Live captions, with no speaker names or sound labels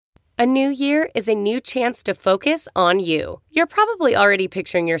A new year is a new chance to focus on you. You're probably already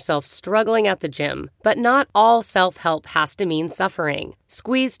picturing yourself struggling at the gym, but not all self-help has to mean suffering.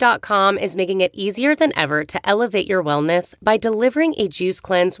 Squeeze.com is making it easier than ever to elevate your wellness by delivering a juice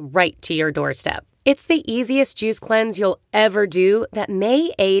cleanse right to your doorstep. It's the easiest juice cleanse you'll ever do that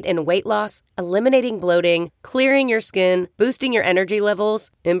may aid in weight loss, eliminating bloating, clearing your skin, boosting your energy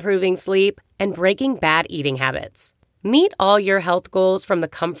levels, improving sleep, and breaking bad eating habits. Meet all your health goals from the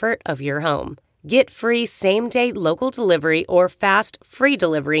comfort of your home. Get free same-day local delivery or fast free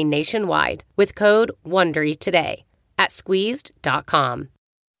delivery nationwide with code WONDERY today at squeezed.com.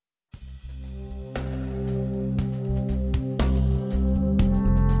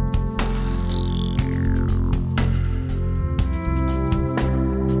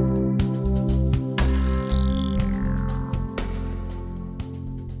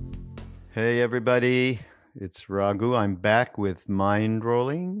 Hey, everybody. It's Raghu. I'm back with Mind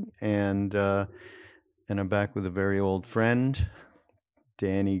Rolling, and I'm back with a very old friend,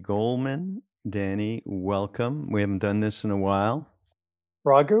 Danny Goleman. Danny, welcome. We haven't done this in a while.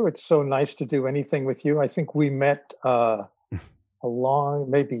 Raghu, it's so nice to do anything with you. I think we met a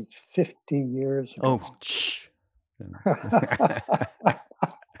long, maybe 50 years ago. Oh, shh. In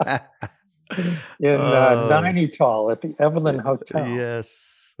Nainital at the Evelyn Hotel.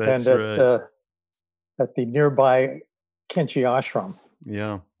 Yes, that's and right. At the nearby Kenchi Ashram.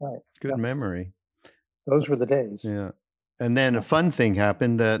 Yeah, right. Good memory. Those were the days. Yeah. And then a fun thing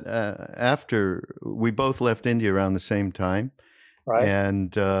happened that after we both left India around the same time. Right.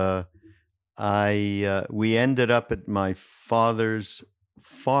 And we ended up at my father's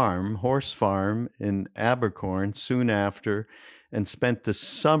farm, horse farm in Abercorn soon after, and spent the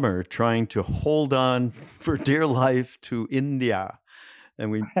summer trying to hold on for dear life to India. And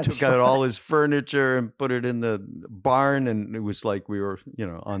we took out all his furniture and put it in the barn, and it was like we were,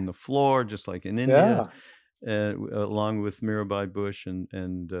 on the floor, just like in India, along with Mirabai Bush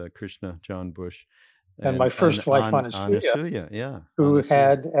and Krishna John Bush. And my first wife, Anasuya, who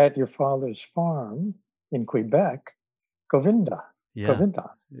had at your father's farm in Quebec, Govinda.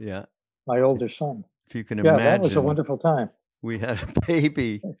 Yeah. My older son. If you can imagine. Yeah, that was a wonderful time. We had a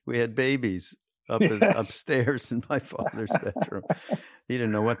baby. We had babies upstairs in my father's bedroom. He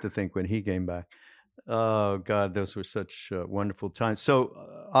didn't know what to think when he came back. Oh, God, those were such wonderful times. So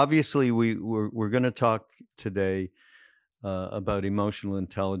obviously we're going to talk today about emotional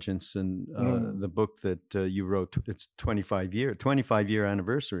intelligence and the book that you wrote. It's 25-year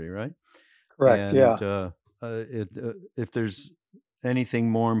anniversary, right? Correct, and, if there's anything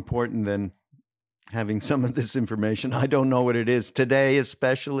more important than having some of this information, I don't know what it is today,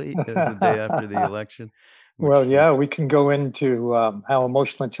 especially as the day after the election. Well, we can go into how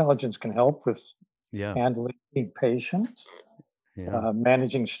emotional intelligence can help with handling being patient,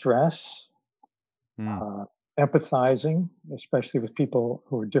 managing stress, empathizing, especially with people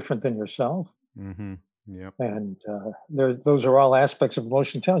who are different than yourself. Mm-hmm. Yep. And those are all aspects of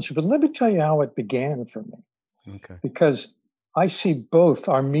emotional intelligence. But let me tell you how it began for me. Okay. Because I see both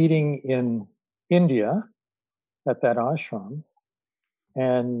our meeting in India at that ashram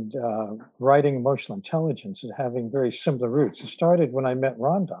and writing emotional intelligence as having very similar roots. It started when I met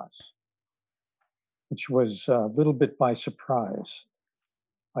Ram Dass, which was a little bit by surprise.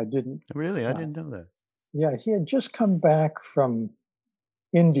 I didn't know that. Yeah, he had just come back from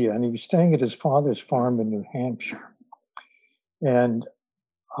India and he was staying at his father's farm in New Hampshire. And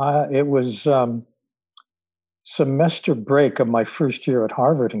it was semester break of my first year at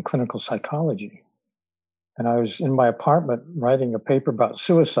Harvard in clinical psychology. And I was in my apartment writing a paper about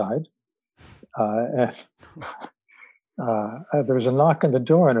suicide. And there was a knock on the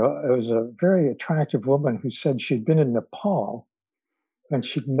door, and it was a very attractive woman who said she'd been in Nepal and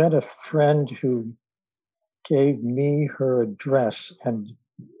she'd met a friend who gave me her address and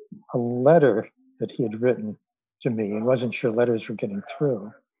a letter that he had written to me and wasn't sure letters were getting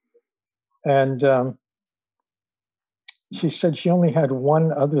through. And she said she only had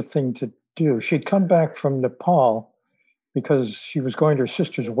one other thing to do. She'd come back from Nepal because she was going to her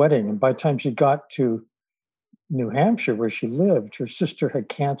sister's wedding. And by the time she got to New Hampshire, where she lived, her sister had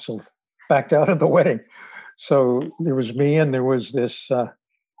backed out of the wedding. So there was me and there was this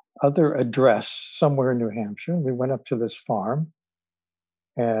other address somewhere in New Hampshire. We went up to this farm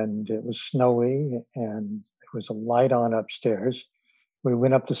and it was snowy and there was a light on upstairs. We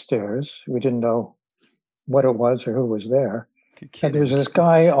went up the stairs. We didn't know what it was or who was there. And there was this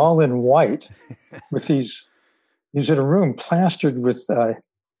guy all in white with he was in a room plastered with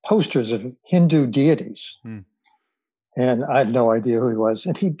posters of Hindu deities. And I had no idea who he was.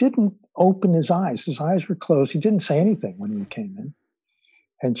 And he didn't open his eyes. His eyes were closed. He didn't say anything when we came in.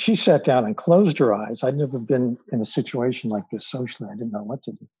 And she sat down and closed her eyes. I'd never been in a situation like this socially. I didn't know what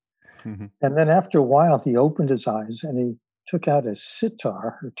to do. Mm-hmm. And then after a while, he opened his eyes and he took out a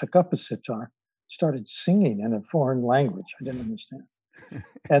sitar, or took up a sitar, started singing in a foreign language. I didn't understand.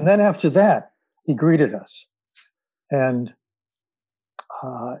 And then after that, he greeted us. And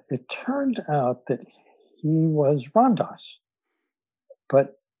it turned out that he was Ramdas,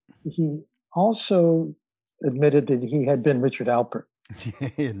 but he also admitted that he had been Richard Alpert.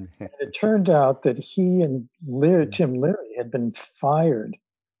 And it turned out that he and Tim Leary had been fired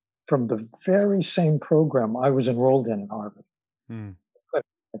from the very same program I was enrolled in at Harvard,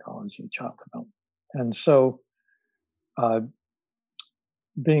 psychology, child development. And so,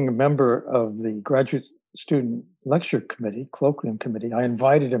 being a member of the graduate student lecture committee, colloquium committee, I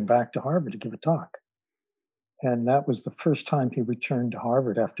invited him back to Harvard to give a talk. And that was the first time he returned to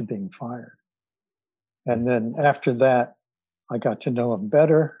Harvard after being fired. And then after that, I got to know him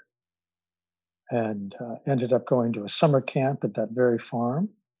better and ended up going to a summer camp at that very farm.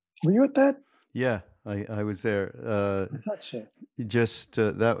 Were you at that? Yeah, I was there. I thought so. Just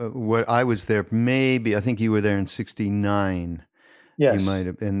that. What I was there. Maybe I think you were there in '69. Yes, you might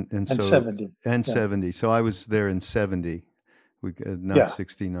have, and so 70 and yeah. 70. So I was there in 70, not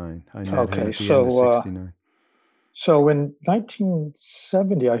 69. I met him at the end of 69. So in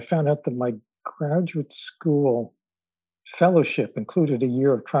 1970, I found out that my graduate school fellowship included a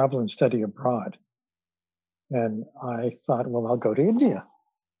year of travel and study abroad. And I thought, well, I'll go to India.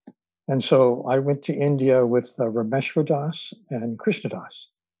 And so I went to India with Rameshwar Das and Krishna Das.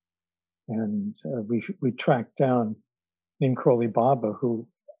 And we tracked down Ninkroli Baba, who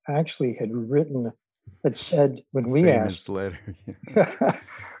actually had said when we famous asked, letter.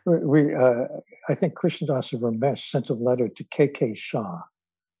 I think Krishna Das and Ramesh sent a letter to K.K. Shah,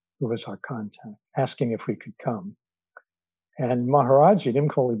 who was our contact, asking if we could come. And Maharaji,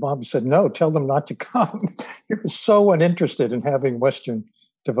 Ninkroli Baba, said, no, tell them not to come. He was so uninterested in having Western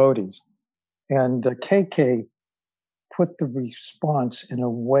devotees. And KK put the response in a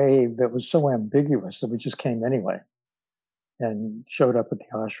way that was so ambiguous that we just came anyway and showed up at the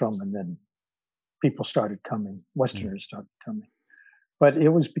ashram, and then people started coming, Westerners started coming. But it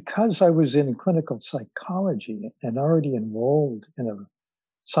was because I was in clinical psychology and already enrolled in a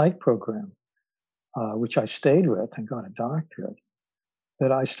psych program, which I stayed with and got a doctorate,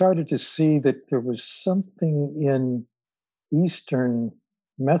 that I started to see that there was something in Eastern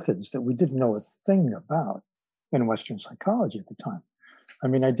methods that we didn't know a thing about in Western psychology at the time. I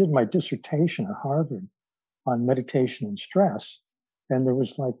mean, I did my dissertation at Harvard on meditation and stress, and there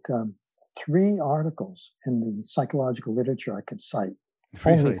was like 3 articles in the psychological literature I could cite.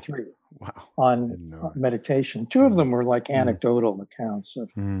 Really? Only 3. Wow. On meditation. 2 of them were like anecdotal accounts of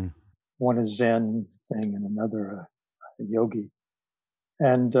one a Zen thing and another a yogi.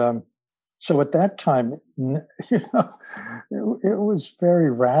 And so at that time, it was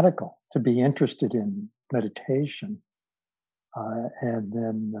very radical to be interested in meditation. And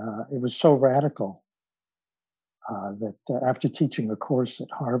then it was so radical that after teaching a course at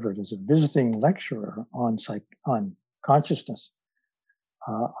Harvard as a visiting lecturer on consciousness,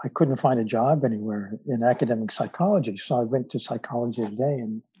 I couldn't find a job anywhere in academic psychology. So I went to Psychology Today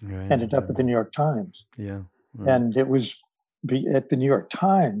and ended up at the New York Times. Yeah. And it was at the New York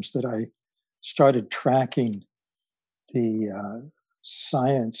Times that I started tracking the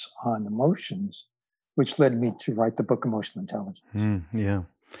science on emotions, which led me to write the book Emotional Intelligence.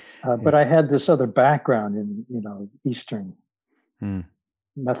 But I had this other background in, Eastern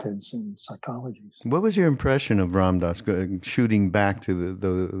methods and psychologies. What was your impression of Ram Dass, shooting back to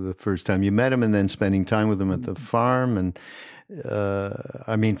the first time you met him and then spending time with him at the farm? And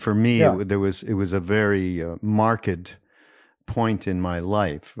I mean, for me, it was a very marked point in my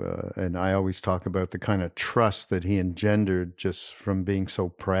life. And I always talk about the kind of trust that he engendered just from being so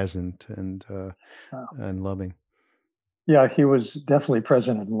present and loving. Yeah, he was definitely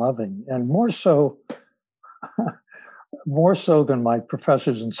present and loving, and more so than my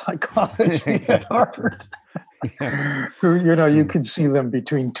professors in psychology at Harvard, who, you could see them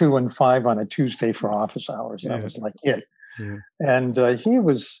between 2 and 5 on a Tuesday for office hours. That was like it. Yeah. And he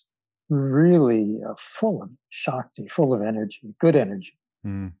was really full of Shakti, full of energy, good energy.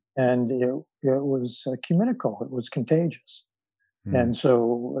 And it was communicable. It was contagious. And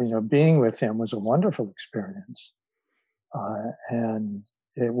so, being with him was a wonderful experience. And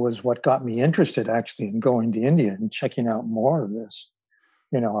it was what got me interested actually in going to India and checking out more of this.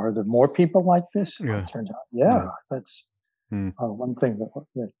 Are there more people like this? Yeah. It turned out, that's one thing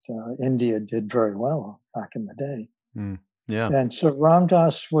that India did very well back in the day. Yeah. And so Ram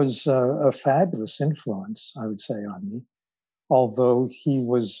Dass was a fabulous influence, I would say, on me. although he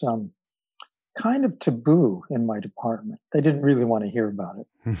was kind of taboo in my department. They didn't really want to hear about it.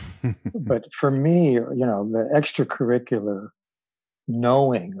 But for me, the extracurricular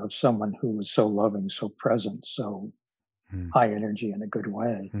knowing of someone who was so loving, so present, so high energy in a good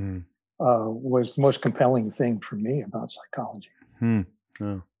way was the most compelling thing for me about psychology.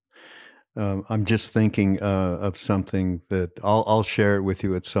 Oh. I'm just thinking of something that I'll share it with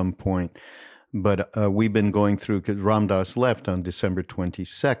you at some point. But we've been going through, because Ram Dass left on December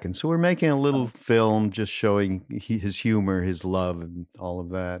 22nd. So we're making a little film just showing his humor, his love, and all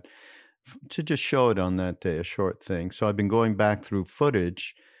of that, to just show it on that day, a short thing. So I've been going back through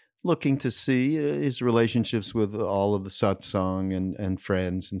footage, looking to see his relationships with all of the satsang and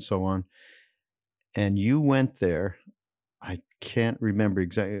friends and so on. And you went there. I can't remember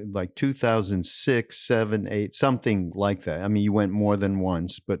exactly, like 2006, 7, 8, something like that. I mean, you went more than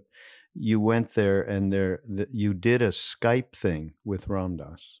once, but you went there and you did a Skype thing with Ram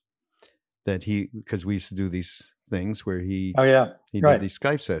Dass because we used to do these things where he did these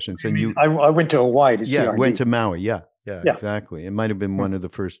Skype sessions. And I went to Hawaii to see RD. Went to Maui. Yeah, exactly. It might have been one of the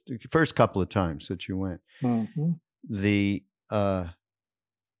first couple of times that you went.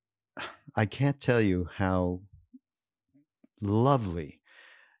 I can't tell you how lovely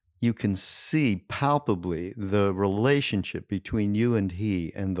you can see palpably the relationship between you and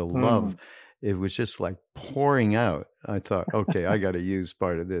he and the love. It was just like pouring out. I thought, okay, I got to use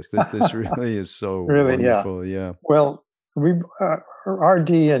part of this. This really is so wonderful. Yeah. Well, we RD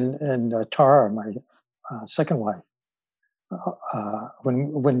and Tara, my second wife,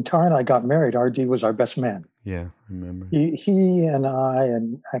 when Tara and I got married, RD was our best man. Yeah, I remember. He and I,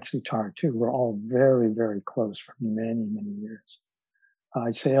 and actually Tara too, were all very, very close for many, many years.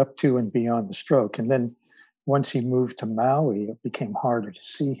 I'd say up to and beyond the stroke. And then once he moved to Maui, it became harder to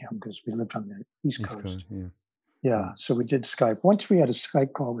see him because we lived on the East Coast. So we did Skype. Once we had a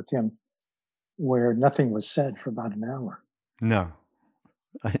Skype call with him where nothing was said for about an hour. No,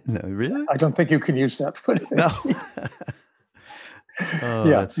 really? I don't think you can use that footage. No.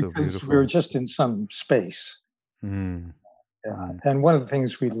 That's so beautiful. We were just in some space. And one of the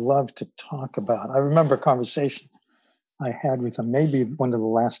things we love to talk about, I remember a conversation I had with him, maybe one of the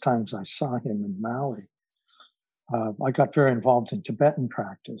last times I saw him in Maui. I got very involved in Tibetan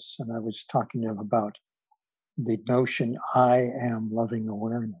practice, and I was talking to him about the notion, I am loving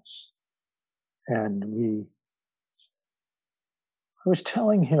awareness. And I was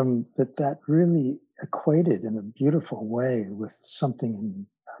telling him that really equated in a beautiful way with something in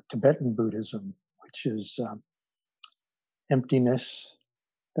Tibetan Buddhism, which is emptiness.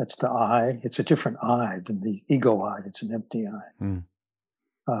 That's the I. It's a different I than the ego I. It's an empty I.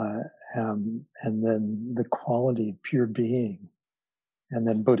 And then the quality of pure being. And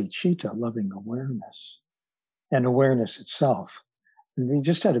then bodhicitta, loving awareness. And awareness itself. And we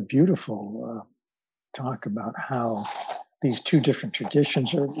just had a beautiful talk about how these two different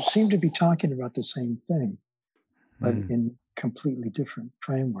traditions seem to be talking about the same thing, but in completely different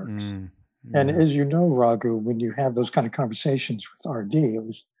frameworks. And as you know, Raghu, when you have those kind of conversations with RD, it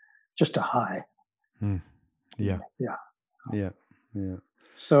was just a high. Yeah.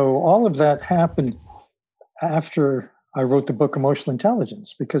 So all of that happened after I wrote the book Emotional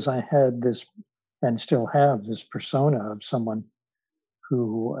Intelligence, because I had this, and still have this persona of someone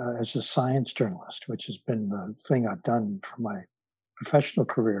who, as a science journalist, which has been the thing I've done for my professional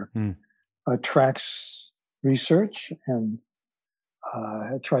career, tracks research and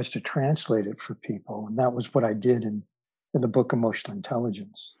tries to translate it for people. And that was what I did in the book Emotional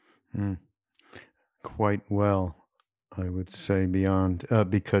Intelligence. Quite well, I would say, beyond,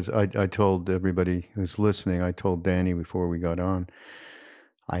 because I told everybody who's listening, I told Danny before we got on,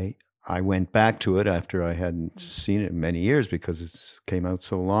 I went back to it after I hadn't seen it in many years because it came out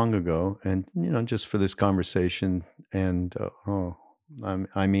so long ago. And, just for this conversation. And,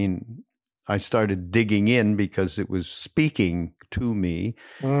 I mean, I started digging in because it was speaking to me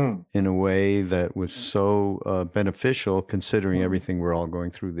in a way that was so beneficial, considering everything we're all going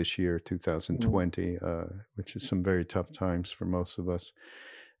through this year, 2020, which is some very tough times for most of us.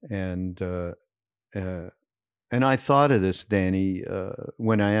 And I thought of this, Danny,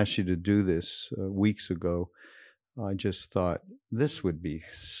 when I asked you to do this weeks ago. I just thought this would be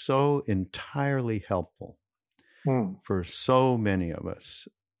so entirely helpful for so many of us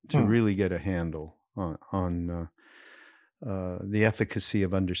to really get a handle on the efficacy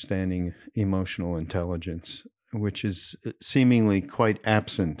of understanding emotional intelligence, which is seemingly quite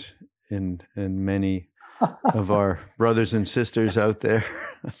absent in many of our brothers and sisters out there.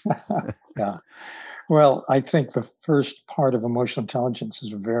 Yeah. Well, I think the first part of emotional intelligence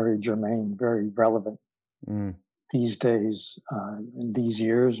is very germane, very relevant. these days, in these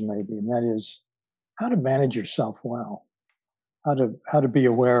years maybe, and that is how to manage yourself well, how to be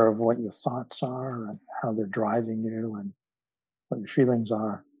aware of what your thoughts are and how they're driving you and what your feelings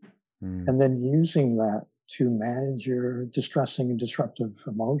are, and then using that to manage your distressing and disruptive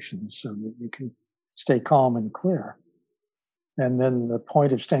emotions so that you can stay calm and clear. And then the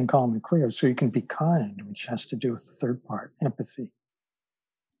point of staying calm and clear is so you can be kind, which has to do with the third part, empathy,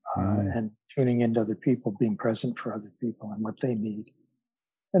 and tuning into other people, being present for other people and what they need.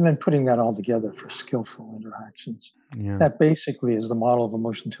 And then putting that all together for skillful interactions. Yeah. That basically is the model of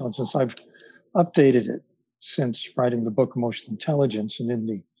emotional intelligence. I've updated it since writing the book Emotional Intelligence, and in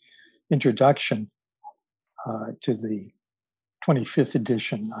the introduction to the 25th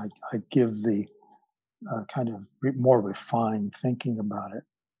edition, I give the kind of more refined thinking about it,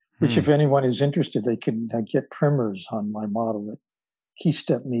 which if anyone is interested, they can get primers on my model at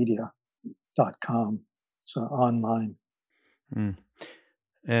keystepmedia.com. So online.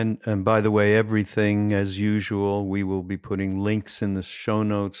 And by the way, everything as usual, we will be putting links in the show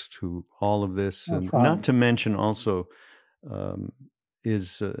notes to all of this. No and problem. not to mention also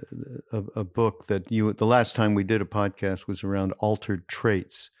is a book that the last time we did a podcast was around altered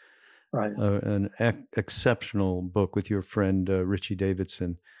traits. Right. An exceptional book with your friend Richie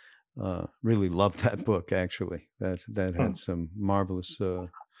Davidson. Really loved that book, actually. That had some marvelous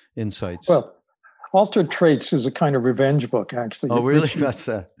insights. Well, Altered Traits is a kind of revenge book, actually. Oh, really? That's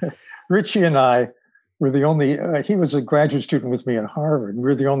that. Richie and I were the only, he was a graduate student with me at Harvard. We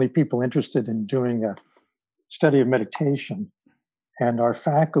were the only people interested in doing a study of meditation. And our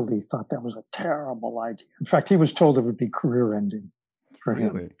faculty thought that was a terrible idea. In fact, he was told it would be career-ending for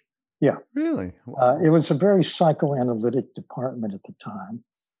him. Really? Yeah. Really? Wow. It was a very psychoanalytic department at the time.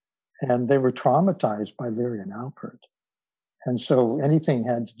 And they were traumatized by Leary and Alpert. And so anything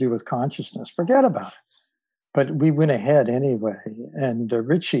had to do with consciousness, forget about it. But we went ahead anyway. And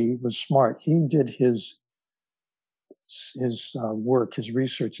Richie was smart. He did his work, his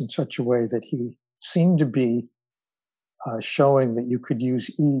research in such a way that he seemed to be showing that you could use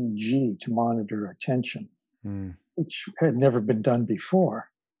EEG to monitor attention, which had never been done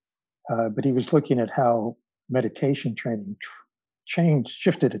before. But he was looking at how meditation training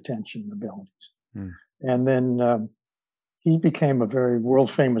shifted attention abilities. And then he became a very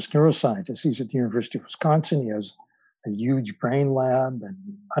world-famous neuroscientist. He's at the University of Wisconsin. He has a huge brain lab and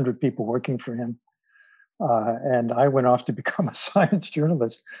 100 people working for him. And I went off to become a science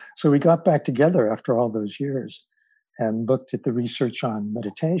journalist. So we got back together after all those years and looked at the research on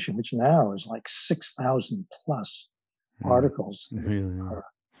meditation, which now is like 6,000 plus articles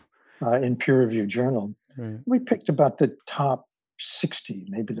in peer-reviewed journal. We picked about the top 60,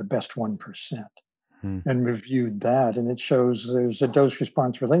 maybe the best 1%. And reviewed that, and it shows there's a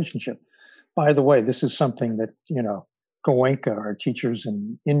dose-response relationship. By the way, this is something that, Goenka, our teachers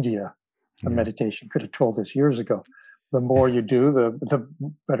in India, meditation, could have told us years ago. The more you do, the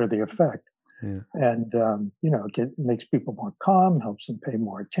better the effect. And, it makes people more calm, helps them pay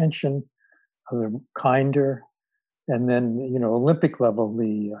more attention, they're kinder. And then, Olympic level,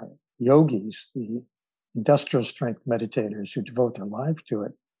 the yogis, the industrial strength meditators who devote their life to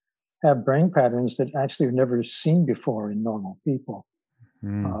it, have brain patterns that actually are never seen before in normal people,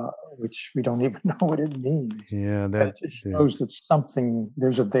 which we don't even know what it means. Yeah, that just shows that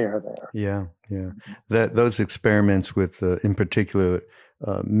there's a there. Yeah. Those experiments with, in particular,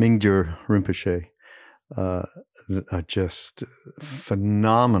 Mingyur Rinpoche, are just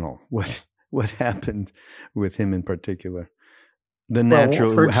phenomenal. What happened with him in particular? The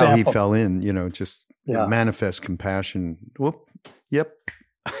natural, for example, how he fell in, manifest compassion. Yep.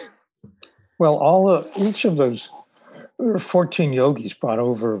 Well, each of those, there were 14 yogis brought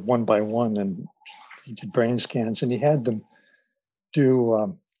over one by one, and he did brain scans, and he had them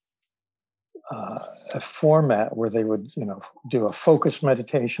do a format where they would, do a focused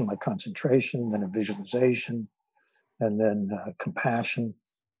meditation like concentration, then a visualization, and then compassion.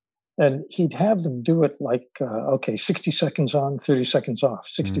 And he'd have them do it like, 60 seconds on, 30 seconds off,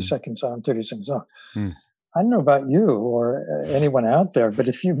 60 seconds on, 30 seconds off. I don't know about you or anyone out there, but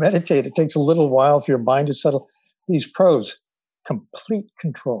if you meditate, it takes a little while for your mind to settle. These pros, complete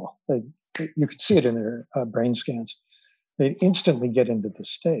control. You could see it in their brain scans. They instantly get into the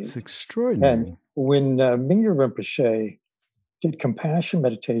state. It's extraordinary. And when Mingyur Rinpoche did compassion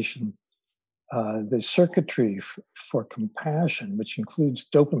meditation, the circuitry for compassion, which includes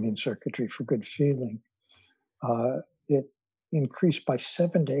dopamine circuitry for good feeling, it increased by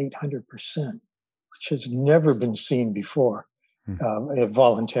 700 to 800%. Which has never been seen before,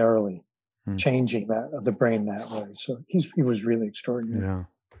 voluntarily changing the brain that way. So he was really extraordinary. Yeah,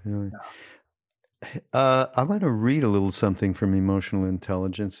 really. I want to read a little something from Emotional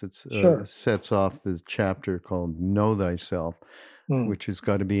Intelligence. It Sure. sets off the chapter called Know Thyself, which has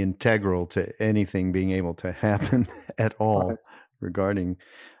got to be integral to anything being able to happen at all Right. regarding.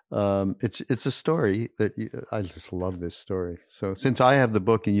 It's a story that I just love this story. So since I have the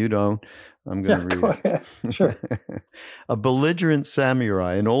book and you don't, I'm going to read Go ahead. Sure. it. A belligerent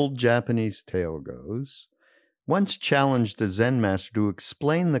samurai, an old Japanese tale goes, once challenged a Zen master to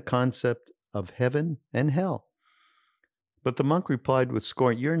explain the concept of heaven and hell. But the monk replied with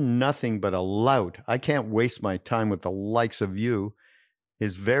scorn, "You're nothing but a lout. I can't waste my time with the likes of you."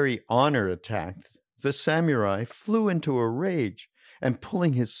 His very honor attacked. The samurai flew into a rage and,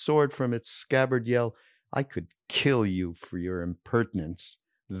 pulling his sword from its scabbard, yelled, "I could kill you for your impertinence."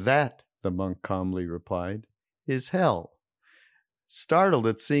 "That," the monk calmly replied, "is hell." Startled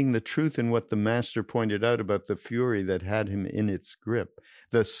at seeing the truth in what the master pointed out about the fury that had him in its grip,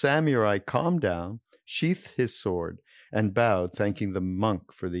 the samurai calmed down, sheathed his sword, and bowed, thanking the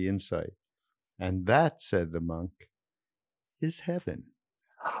monk for the insight. "And that," said the monk, "is heaven."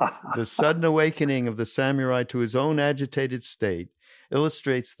 The sudden awakening of the samurai to his own agitated state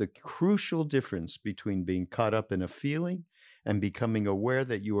illustrates the crucial difference between being caught up in a feeling and becoming aware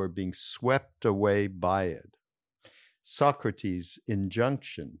that you are being swept away by it. Socrates'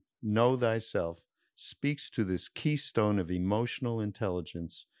 injunction, "Know thyself," speaks to this keystone of emotional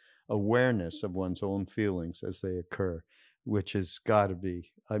intelligence, awareness of one's own feelings as they occur, which has got to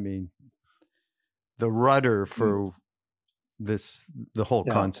be, the rudder for the whole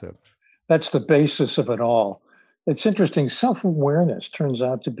concept. That's the basis of it all. It's interesting. Self-awareness turns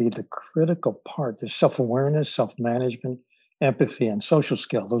out to be the critical part. There's self-awareness, self-management, empathy, and social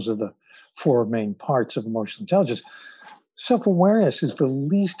skill. Those are the four main parts of emotional intelligence. Self-awareness is the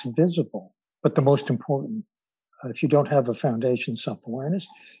least visible, but the most important. If you don't have a foundation self-awareness,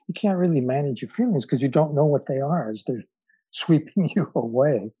 you can't really manage your feelings because you don't know what they are as they're sweeping you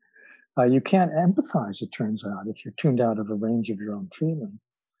away. You can't empathize, it turns out, if you're tuned out of the range of your own feeling.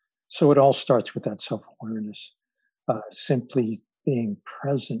 So it all starts with that self-awareness, simply being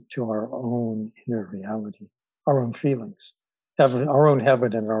present to our own inner reality, our own feelings, our own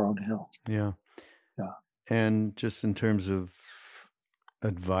heaven and our own hell. Yeah. Yeah. And just in terms of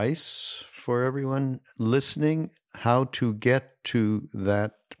advice for everyone listening, how to get to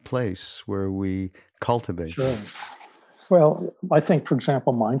that place where we cultivate. Sure. Well, I think, for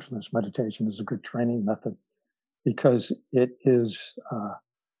example, mindfulness meditation is a good training method because it is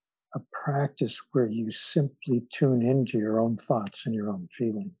a practice where you simply tune into your own thoughts and your own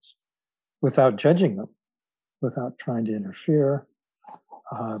feelings without judging them, without trying to interfere.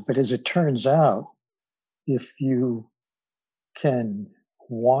 But as it turns out, if you can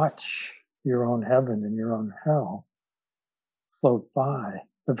watch your own heaven and your own hell float by,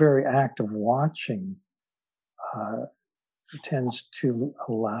 the very act of watching tends to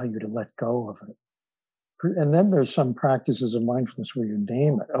allow you to let go of it. And then there's some practices of mindfulness where you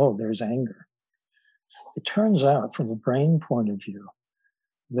name it. Oh, there's anger. It turns out, from a brain point of view,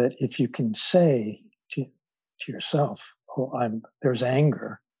 that if you can say to yourself, "Oh, there's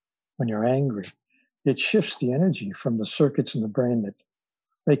anger," when you're angry, it shifts the energy from the circuits in the brain that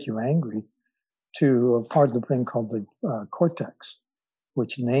make you angry to a part of the brain called the cortex,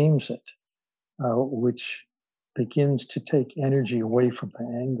 which names it, which begins to take energy away from the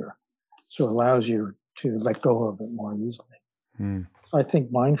anger. So it allows you to let go of it more easily. I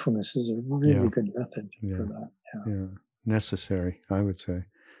think mindfulness is a really good method for that. Yeah, necessary, I would say.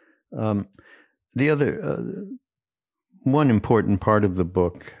 The other one important part of the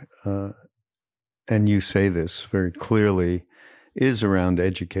book, and you say this very clearly, is around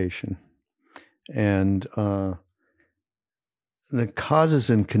education. And the causes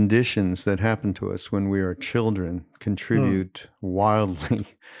and conditions that happen to us when we are children contribute wildly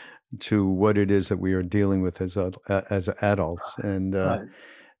to what it is that we are dealing with as adults. And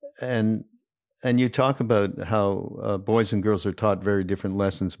and you talk about how boys and girls are taught very different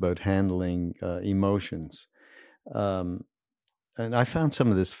lessons about handling emotions. And I found some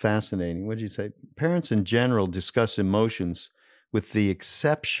of this fascinating. What did you say? Parents in general discuss emotions, with the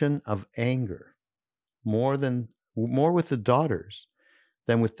exception of anger, more with the daughters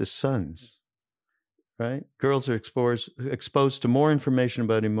than with the sons, right? Girls are exposed to more information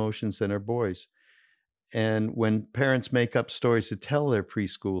about emotions than our boys. And when parents make up stories to tell their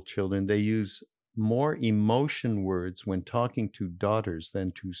preschool children, they use more emotion words when talking to daughters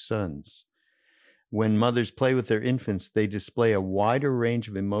than to sons. When mothers play with their infants, they display a wider range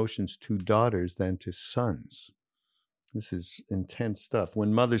of emotions to daughters than to sons. This is intense stuff.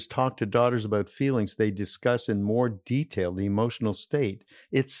 When mothers talk to daughters about feelings, they discuss in more detail the emotional state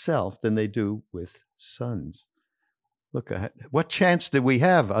itself than they do with sons. Look, what chance do we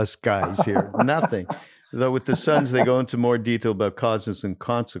have, us guys here? Nothing. Though with the sons, they go into more detail about causes and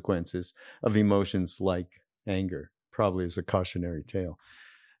consequences of emotions like anger, probably as a cautionary tale.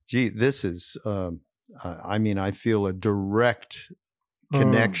 Gee, this is, I feel a direct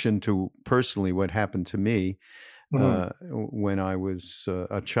connection to personally what happened to me when I was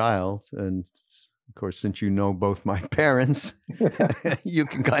a child. And of course, since you know both my parents, you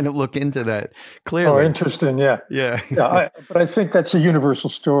can kind of look into that clearly. Oh, interesting. Yeah. Yeah. But I think that's a universal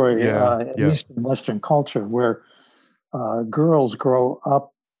story, at Yeah. least in Western culture, where girls grow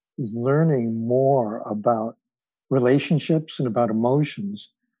up learning more about relationships and about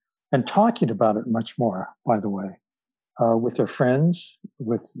emotions and talking about it much more, by the way, with their friends,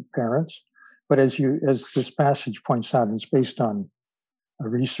 with parents. But as this passage points out, and it's based on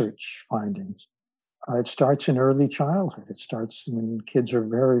research findings, it starts in early childhood. It starts when kids are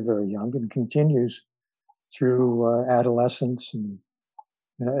very, very young and continues through adolescence, and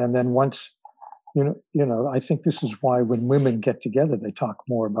then once I think this is why when women get together, they talk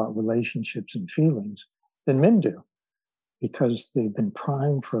more about relationships and feelings than men do, because they've been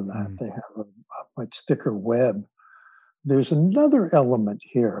primed for that. They have a much thicker web. There's another element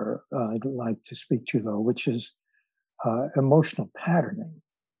here I'd like to speak to, though, which is emotional patterning.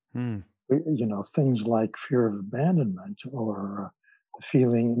 Things like fear of abandonment or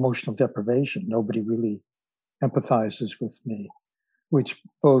feeling emotional deprivation. Nobody really empathizes with me, which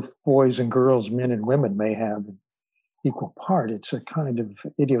both boys and girls, men and women may have in equal part. It's a kind of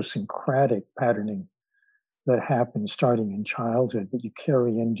idiosyncratic patterning that happens starting in childhood that you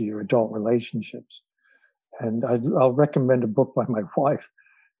carry into your adult relationships. And I'll recommend a book by my wife,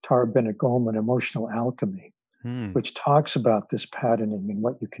 Tara Bennett Goleman, Emotional Alchemy, which talks about this patterning and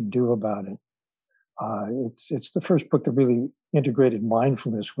what you can do about it. It's the first book that really integrated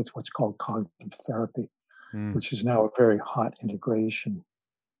mindfulness with what's called cognitive therapy, which is now a very hot integration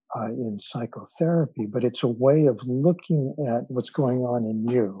in psychotherapy. But it's a way of looking at what's going on in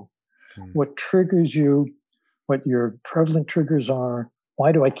you, what triggers you, what your prevalent triggers are.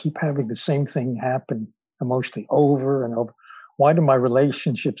 Why do I keep having the same thing happen emotionally over and over? Why do my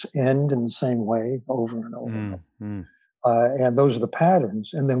relationships end in the same way over and over? And those are the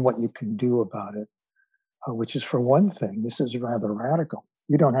patterns. And then what you can do about it, which is, for one thing, this is rather radical.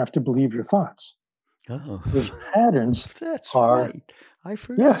 You don't have to believe your thoughts. Oh, those patterns that's are. Right. I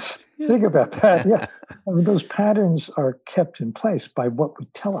forgot. Yes, think about that. Yeah, those patterns are kept in place by what we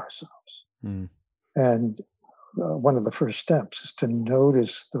tell ourselves. And one of the first steps is to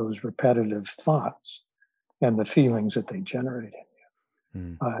notice those repetitive thoughts and the feelings that they generate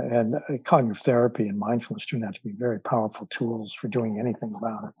in you. And cognitive therapy and mindfulness turn out to be very powerful tools for doing anything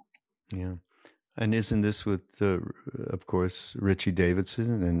about it. Yeah. And isn't this with, of course, Richie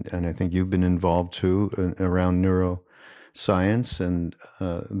Davidson, and I think you've been involved too around neuroscience, and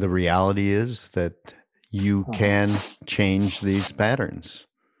the reality is that you can change these patterns.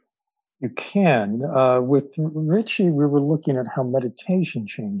 You can. With Richie, we were looking at how meditation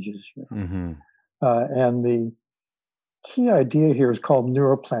changes you. And the key idea here is called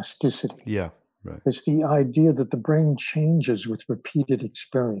neuroplasticity. Yeah, right. It's the idea that the brain changes with repeated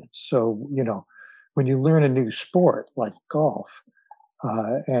experience. So, when you learn a new sport like golf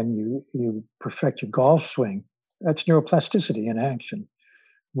and you perfect your golf swing, that's neuroplasticity in action.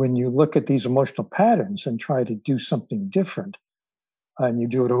 When you look at these emotional patterns and try to do something different, and you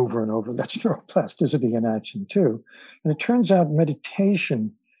do it over and over, that's neuroplasticity in action too. And it turns out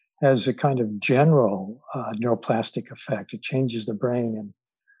meditation has a kind of general neuroplastic effect. It changes the brain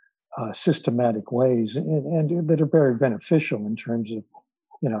in systematic ways and that are very beneficial in terms of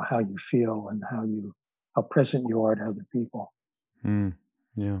how you feel and how present you are to other people.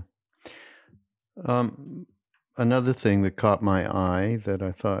 Yeah. Another thing that caught my eye that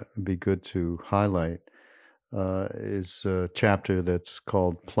I thought would be good to highlight is a chapter that's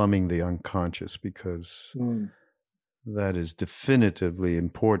called Plumbing the Unconscious, because that is definitively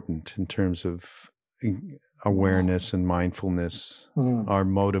important in terms of awareness and mindfulness, our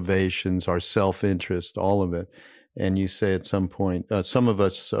motivations, our self-interest, all of it. And you say at some point, some of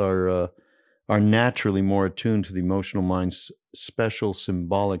us are naturally more attuned to the emotional mind's special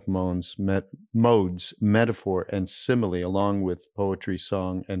symbolic modes, metaphor, and simile, along with poetry,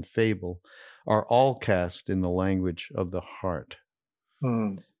 song, and fable, are all cast in the language of the heart.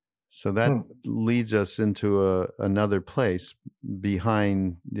 So that leads us into another place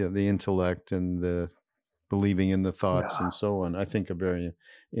behind the intellect and the believing in the thoughts and so on. I think a very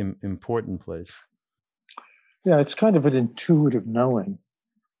important place. Yeah, it's kind of an intuitive knowing.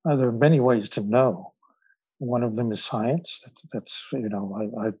 There are many ways to know. One of them is science. That's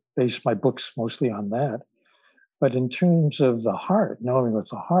I base my books mostly on that. But in terms of the heart, knowing with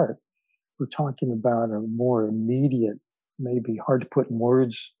the heart, we're talking about a more immediate, maybe hard to put in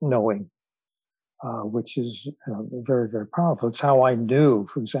words knowing, which is very, very powerful. It's how I knew,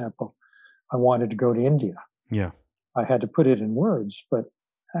 for example, I wanted to go to India. Yeah. I had to put it in words, but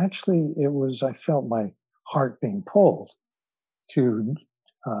actually I felt my heart being pulled to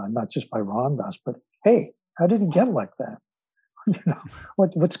not just by Ram Dass, but hey, how did he get like that?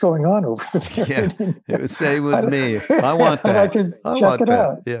 What's going on over there? Yeah, it would say with me, I want that. I can check it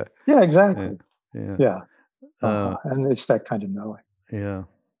out. Yeah. Yeah, exactly. Yeah. And it's that kind of knowing. Yeah.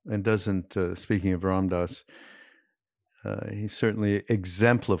 And doesn't, speaking of Ram Dass, he certainly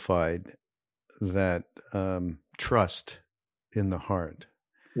exemplified that trust in the heart.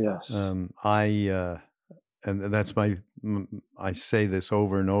 Yes. And that's I say this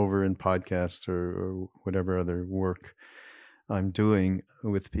over and over in podcasts or whatever other work I'm doing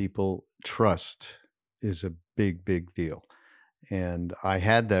with people. Trust is a big, big deal. And I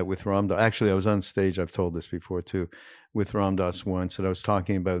had that with Ram Dass. Actually, I was on stage, I've told this before too, with Ram Dass once, and I was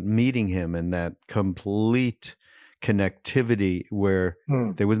talking about meeting him and that complete connectivity where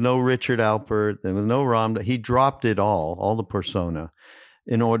there was no Richard Alpert, there was no Ram Dass. He dropped it all the persona,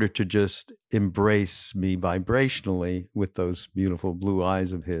 in order to just embrace me vibrationally with those beautiful blue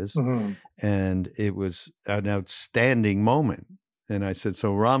eyes of his. Mm-hmm. And it was an outstanding moment. And I said,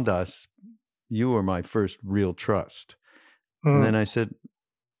 so Ram Dass, you were my first real trust. And then I said,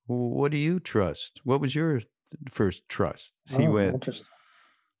 well, what do you trust? What was your first trust? He went,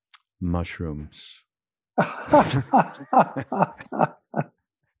 mushrooms.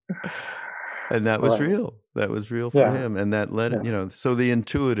 And that was real. That was real for him. And that led, so the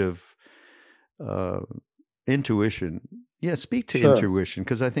intuitive intuition. Yeah, speak to intuition,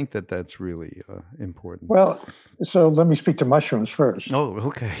 because I think that's really important. Well, so let me speak to mushrooms first. Oh,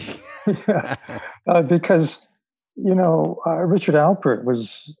 okay. Because, Richard Alpert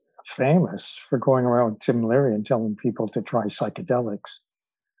was famous for going around with Tim Leary and telling people to try psychedelics,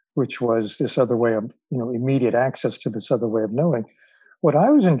 which was this other way of, immediate access to this other way of knowing. What I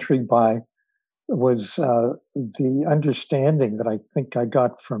was intrigued by was the understanding that I think I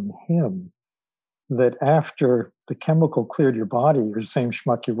got from him, that after the chemical cleared your body, you're the same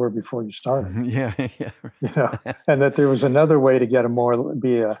schmuck you were before you started. Yeah. And that there was another way to get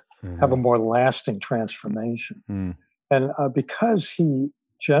have a more lasting transformation. And because he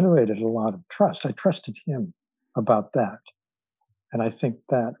generated a lot of trust, I trusted him about that. And I think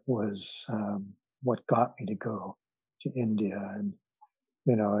that was what got me to go to India. And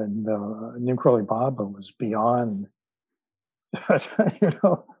Neem Karoli Baba was beyond,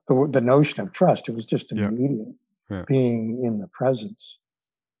 the notion of trust. It was just immediate being in the presence,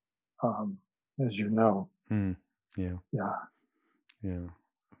 as you know. Yeah.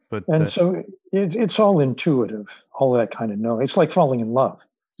 But so it's all intuitive, all that kind of knowing. It's like falling in love.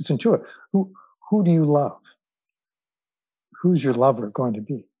 It's intuitive. Who do you love? Who's your lover going to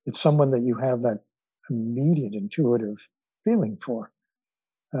be? It's someone that you have that immediate intuitive feeling for.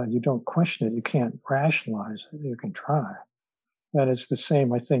 You don't question it. You can't rationalize it. You can try. And it's the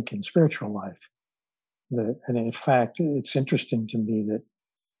same, I think, in spiritual life. And in fact, it's interesting to me that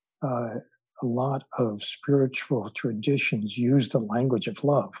a lot of spiritual traditions use the language of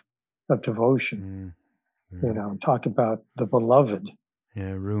love, of devotion. Talk about the beloved.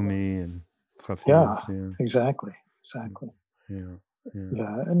 Yeah, Rumi and Hafiz. Yeah, exactly. Yeah,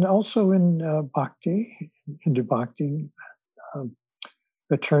 and also in Bhakti, Hindu Bhakti,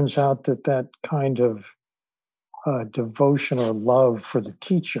 it turns out that kind of devotion or love for the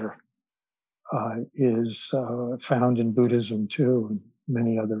teacher is found in Buddhism too, and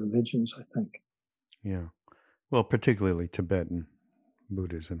many other religions, I think. Yeah. Well, particularly Tibetan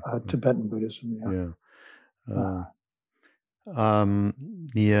Buddhism. Tibetan Buddhism,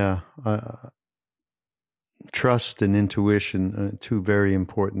 trust and intuition, two very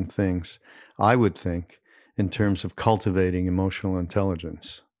important things, I would think, in terms of cultivating emotional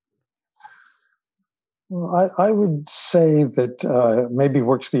intelligence. Well, I would say that maybe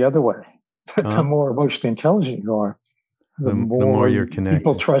works the other way. The more emotionally intelligent you are, the more you're connected.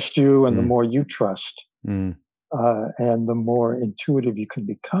 People trust you, and the more you trust, and the more intuitive you can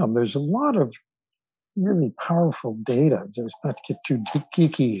become. There's a lot of really powerful data, just not to get too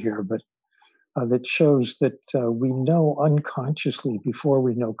geeky here, but that shows that we know unconsciously before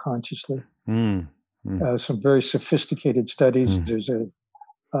we know consciously. Some very sophisticated studies. There's a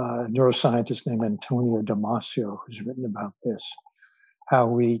neuroscientist named Antonio Damasio who's written about this. how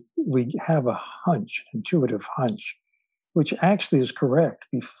we have a hunch, intuitive hunch, which actually is correct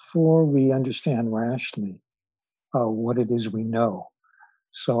before we understand rationally what it is we know.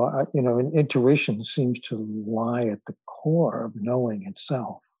 So, intuition seems to lie at the core of knowing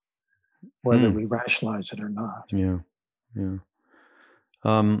itself, whether we rationalize it or not. Yeah, yeah.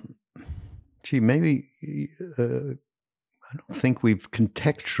 Maybe I don't think we've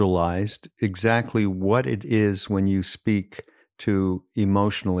contextualized exactly what it is when you speak to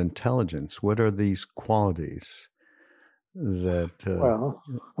emotional intelligence. What are these qualities that... Well,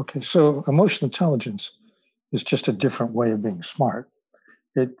 okay, so emotional intelligence is just a different way of being smart.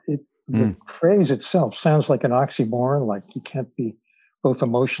 The phrase itself sounds like an oxymoron, like you can't be both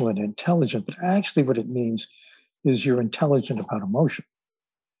emotional and intelligent, but actually what it means is you're intelligent about emotion.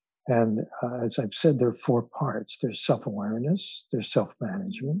 And as I've said, there are four parts. There's self-awareness, there's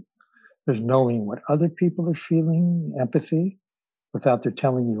self-management, there's knowing what other people are feeling, empathy, without their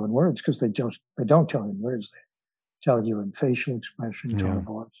telling you in words, because they don't tell you in words. They tell you in facial expression, tone of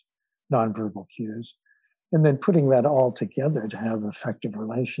voice, nonverbal cues, and then putting that all together to have effective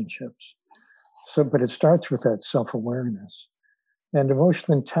relationships. So, but it starts with that self-awareness. And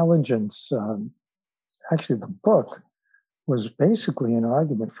emotional intelligence, actually the book was basically an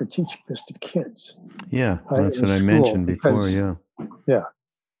argument for teaching this to kids. Yeah, that's what I mentioned before, yeah. Yeah,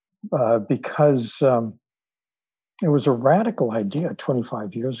 because it was a radical idea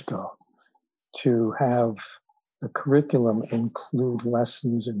 25 years ago to have the curriculum include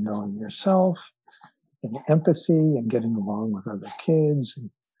lessons in knowing yourself and empathy and getting along with other kids and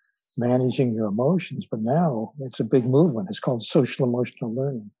managing your emotions. But now it's a big movement. It's called social emotional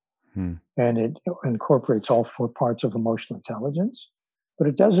learning. And it incorporates all four parts of emotional intelligence, but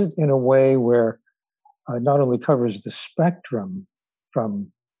it does it in a way where not only covers the spectrum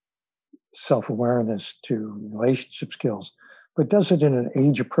from self-awareness to relationship skills, but does it in an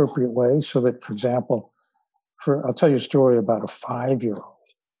age-appropriate way so that, for example, I'll tell you a story about a 5-year-old.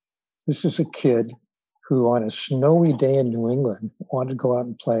 This is a kid who on a snowy day in New England wanted to go out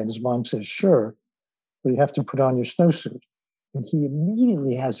and play, and his mom says, sure, but you have to put on your snowsuit. And he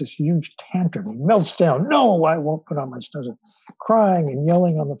immediately has this huge tantrum. He melts down. No, I won't put on my snowsuit. Crying and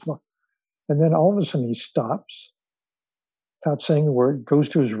yelling on the floor. And then all of a sudden he stops without saying a word, goes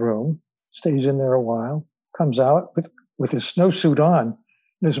to his room, stays in there a while, comes out with his snowsuit on,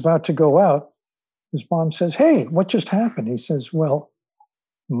 and is about to go out. His mom says, hey, what just happened? He says, well,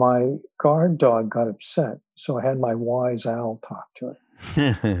 my guard dog got upset, so I had my wise owl talk to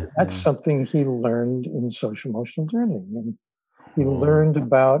it. That's something he learned in social emotional learning. And he learned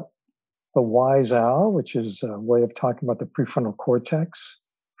about the wise owl, which is a way of talking about the prefrontal cortex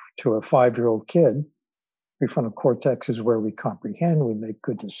to a 5-year-old kid. Prefrontal cortex is where we comprehend, we make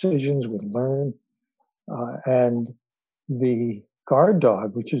good decisions, we learn. And the guard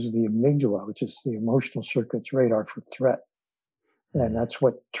dog, which is the amygdala, which is the emotional circuit's radar for threat. And that's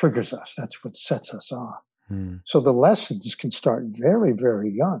what triggers us. That's what sets us off. So the lessons can start very, very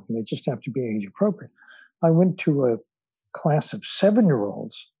young. They just have to be age appropriate. I went to a class of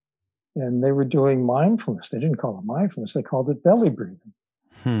 7-year-olds and they were doing mindfulness. They didn't call it mindfulness. They called it belly breathing.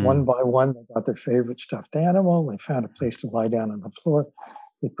 One by one, they got their favorite stuffed animal. They found a place to lie down on the floor.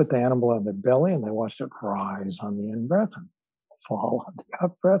 They put the animal on their belly and they watched it rise on the in-breath and fall on the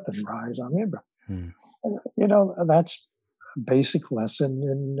out-breath and rise on the in-breath. And, that's a basic lesson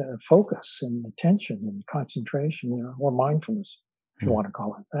in focus and attention and concentration, or mindfulness, if you want to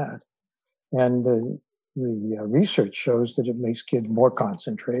call it that. And the research shows that it makes kids more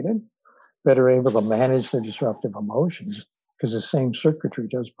concentrated, better able to manage their disruptive emotions, because the same circuitry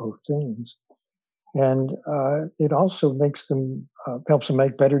does both things. And it also makes them, helps them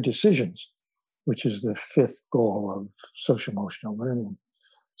make better decisions, which is the fifth goal of social emotional learning.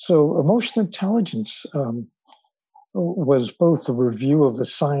 So emotional intelligence was both a review of the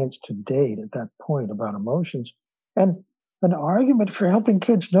science to date at that point about emotions and an argument for helping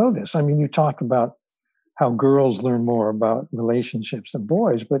kids know this. I mean, you talk about how girls learn more about relationships than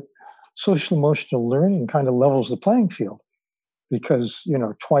boys, but social emotional learning kind of levels the playing field because,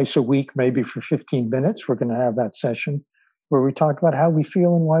 twice a week, maybe for 15 minutes, we're going to have that session where we talk about how we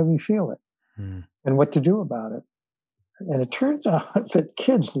feel and why we feel it and what to do about it. And it turns out that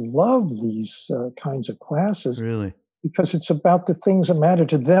kids love these kinds of classes. Really? Because it's about the things that matter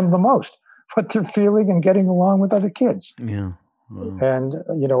to them the most, what they're feeling and getting along with other kids. Yeah. Wow. And,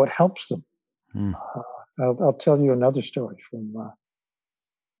 it helps them. I'll tell you another story from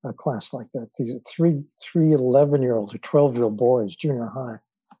a class like that. These are three 11-year-olds or 12-year-old boys, junior high.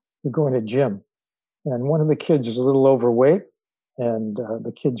 They're going to gym. And one of the kids is a little overweight. And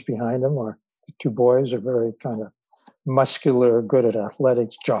the kids behind him, or the two boys, are very kind of muscular, good at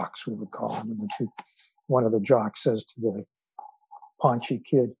athletics, jocks, we would call them. And one of the jocks says to the paunchy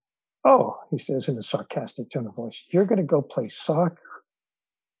kid, "Oh," he says in a sarcastic tone of voice, "you're going to go play soccer."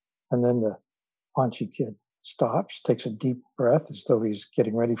 And then the paunchy kid stops, takes a deep breath as though he's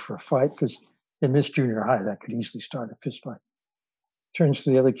getting ready for a fight, because in this junior high, that could easily start a fist fight. Turns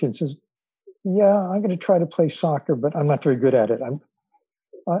to the other kid and says, "Yeah, I'm going to try to play soccer, but I'm not very good at it.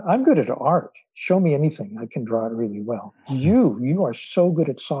 I'm good at art. Show me anything. I can draw it really well. You are so good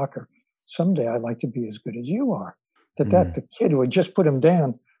at soccer. Someday I'd like to be as good as you are." The kid who had just put him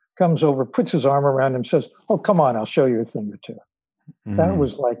down comes over, puts his arm around him, says, "Oh, come on, I'll show you a thing or two." That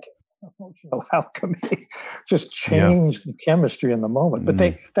was like emotional alchemy. Just changed the chemistry in the moment. But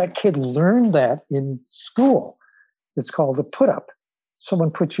that kid learned that in school. It's called a put-up.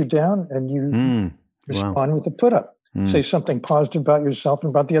 Someone puts you down and you respond with a put-up. Say something positive about yourself and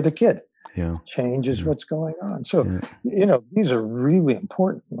about the other kid. Changes what's going on. So, these are really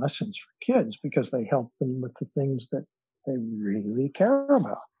important lessons for kids because they help them with the things that they really care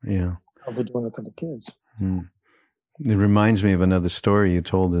about. Yeah. How they're doing with other kids. It reminds me of another story you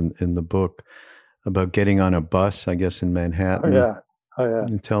told in the book about getting on a bus, I guess, in Manhattan. Oh, yeah.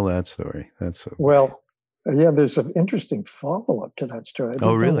 You tell that story. That's so well, yeah, there's an interesting follow-up to that story. I didn't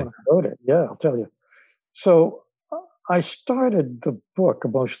know when I wrote it. Yeah, I'll tell you. So I started the book,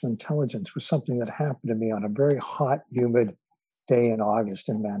 Emotional Intelligence, with something that happened to me on a very hot, humid day in August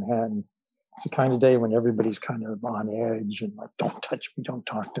in Manhattan. It's the kind of day when everybody's kind of on edge and like, don't touch me, don't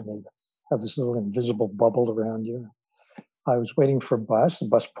talk to me. Have this little invisible bubble around you. I was waiting for a bus. The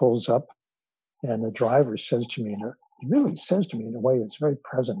bus pulls up, and the driver says to me, he really says to me in a way that's very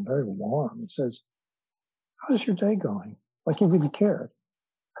present, very warm. He says, "How's your day going?" Like he really cared.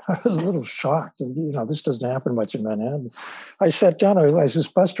 I was a little shocked. This doesn't happen much in Manhattan. I sat down. I realized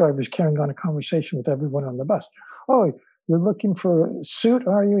this bus driver is carrying on a conversation with everyone on the bus. "Oh, you're looking for a suit,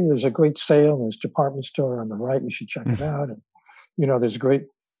 are you? There's a great sale in this department store on the right. You should check it out. And, there's a great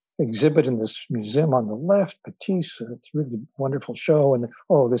exhibit in this museum on the left, Matisse. It's a really wonderful show. And,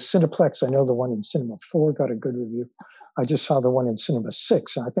 the Cineplex, I know the one in Cinema 4 got a good review. I just saw the one in Cinema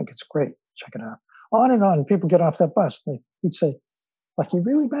 6, and I think it's great. Check it out." On and on. People get off that bus. He'd say, like he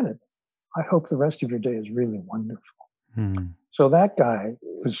really meant it, "I hope the rest of your day is really wonderful." So that guy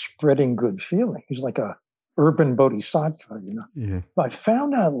was spreading good feeling. He's like a urban bodhisattva, Yeah. But I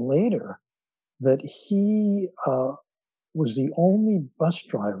found out later that he was the only bus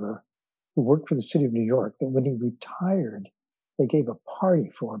driver who worked for the city of New York that when he retired, they gave a party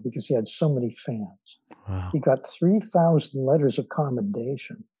for him because he had so many fans. Wow. He got 3,000 letters of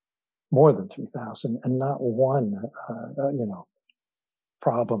commendation, more than 3,000, and not one,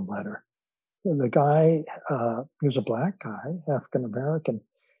 problem letter. The guy, he was a black guy, African-American.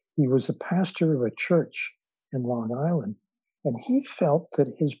 He was a pastor of a church in Long Island, and he felt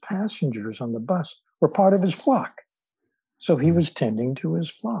that his passengers on the bus were part of his flock. So he was tending to his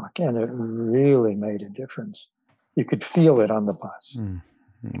flock, and it really made a difference. You could feel it on the bus.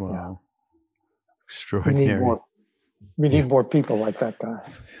 Wow. Yeah. Extraordinary. We need more people like that guy.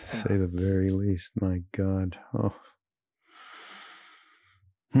 Say the very least. My God. Oh.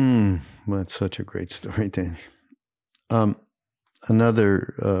 That's such a great story, Danny.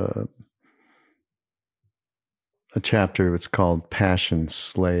 Another a chapter, it's called Passion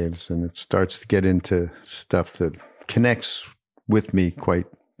Slaves, and it starts to get into stuff that connects with me quite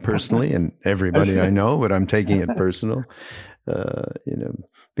personally and everybody I know, but I'm taking it personal.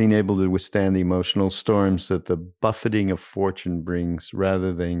 Being able to withstand the emotional storms that the buffeting of fortune brings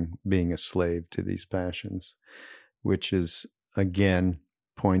rather than being a slave to these passions, which is, again,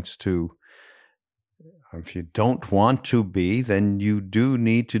 points to if you don't want to be, then you do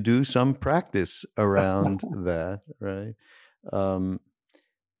need to do some practice around that, right?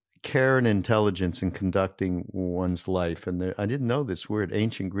 Care and intelligence in conducting one's life. And I didn't know this word,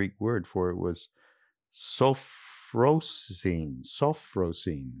 ancient Greek word for it was sophrosine.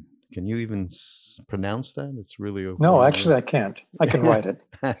 Can you even pronounce that? It's really No, actually, I can't. I can write it.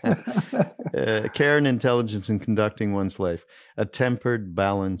 Care and intelligence in conducting one's life, a tempered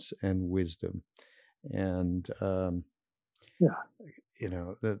balance and wisdom. And the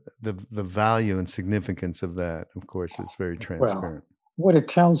value and significance of that, of course, is very transparent. Well, what it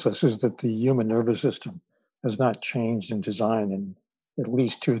tells us is that the human nervous system has not changed in design in at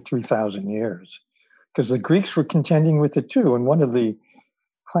least 2,000 or 3,000 years, because the Greeks were contending with it too. And one of the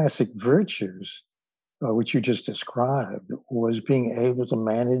classic virtues, which you just described, was being able to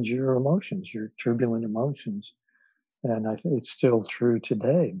manage your emotions, your turbulent emotions. And I think it's still true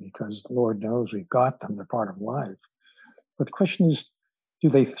today because the Lord knows we've got them. They're part of life. But the question is, do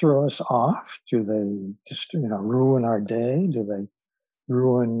they throw us off? Do they just, ruin our day? Do they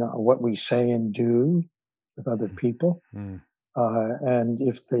ruin what we say and do with other people? Mm. And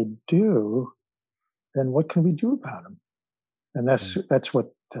if they do, then what can we do about them? And that's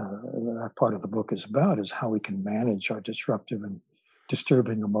what that part of the book is about, is how we can manage our disruptive and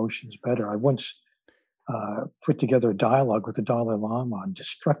disturbing emotions better. I once put together a dialogue with the Dalai Lama on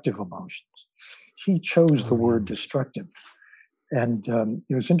destructive emotions. He chose the word destructive. And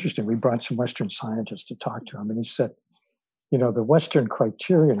it was interesting. We brought some Western scientists to talk to him, and he said, the Western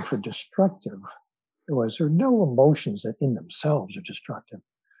criterion for destructive was there are no emotions that in themselves are destructive,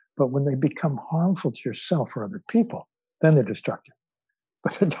 but when they become harmful to yourself or other people, then they're destructive.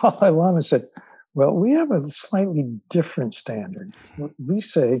 But the Dalai Lama said, well, we have a slightly different standard. We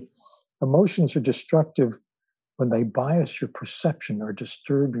say emotions are destructive when they bias your perception or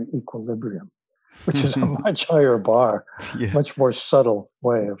disturb your equilibrium, which is a much higher bar, much more subtle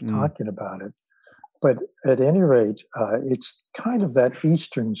way of talking about it. But at any rate, it's kind of that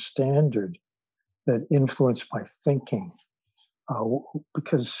Eastern standard that influenced my thinking,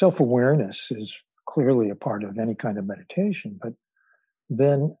 because self-awareness is clearly a part of any kind of meditation, but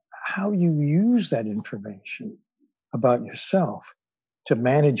then how you use that information about yourself to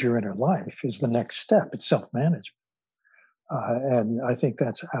manage your inner life is the next step. It's self-management. And I think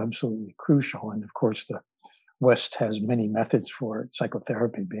that's absolutely crucial. And of course, the West has many methods for it,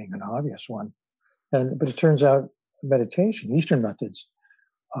 psychotherapy being an obvious one. But it turns out meditation, Eastern methods,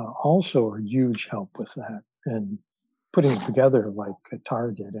 also are a huge help with that. And putting it together like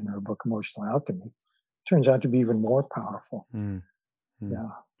Tara did in her book, Emotional Alchemy, turns out to be even more powerful. Mm.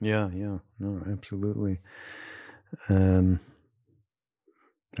 Yeah. Yeah. No, absolutely. I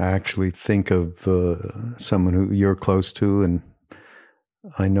actually think of someone who you're close to, and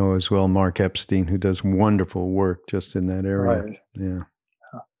I know as well, Mark Epstein, who does wonderful work just in that area. Right. Yeah.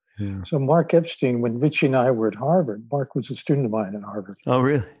 So Mark Epstein, when Richie and I were at Harvard, Mark was a student of mine at Harvard. Oh,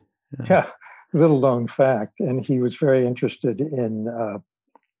 really? Yeah. Little known fact. And he was very interested in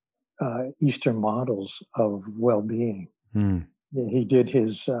Eastern models of well-being. Mm. He did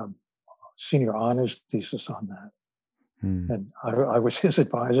his senior honors thesis on that. And I was his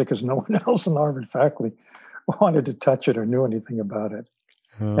advisor because no one else in the Harvard faculty wanted to touch it or knew anything about it.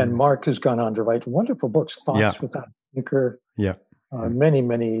 And Mark has gone on to write wonderful books, Thoughts Without a Thinker. Many,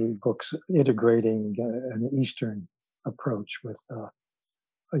 many books integrating an Eastern approach with,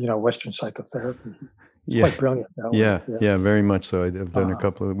 Western psychotherapy. It's quite brilliant. Yeah, very much so. We've done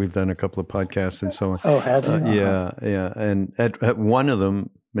a couple of podcasts and so on. Oh, have you? Yeah. And at one of them,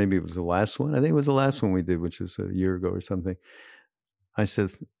 maybe it was the last one. I think it was the last one we did, which is a year ago or something. I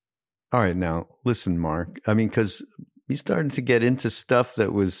said, all right, now listen, Mark. I mean, because we started to get into stuff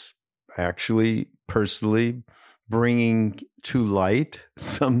that was actually personally bringing to light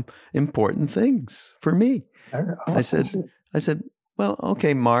some important things for me. I said, well,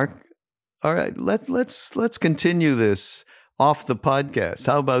 okay, Mark. All right, let's continue this off the podcast.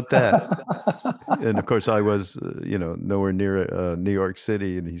 How about that? And of course, I was, nowhere near New York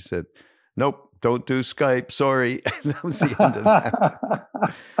City, and he said, "Nope, don't do Skype. Sorry." And that was the end of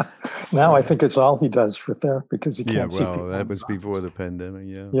that. Now I think it's all he does for therapy because he can't see people. Well, that was before the pandemic.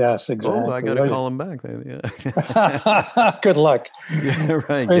 Yeah. Yes, exactly. Oh, I got to call him back then. Yeah. Good luck. Yeah,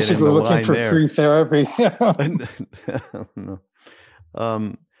 right. Basically, looking for free therapy. No.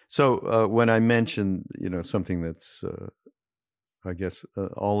 So when I mentioned, something that's, I guess,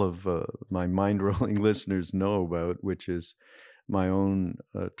 all of my mind-rolling listeners know about, which is my own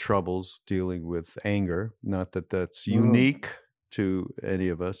troubles dealing with anger. Not that that's unique to any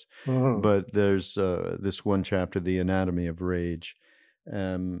of us, but there's this one chapter, The Anatomy of Rage.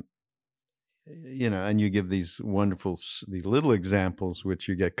 And you give these these little examples, which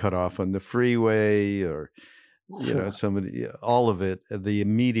you get cut off on the freeway or, somebody, all of it, the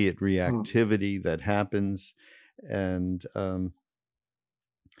immediate reactivity that happens. And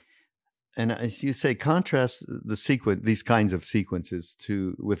as you say, contrast these kinds of sequences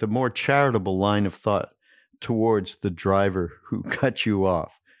with a more charitable line of thought towards the driver who cut you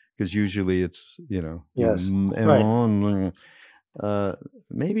off. Because usually it's, yes, right.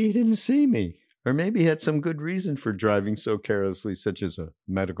 Maybe he didn't see me, or maybe he had some good reason for driving so carelessly, such as a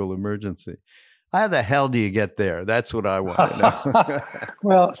medical emergency. How the hell do you get there? That's what I want to know.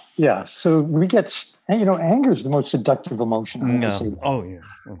 Well, yeah. So we get, anger is the most seductive emotion. Oh, yeah.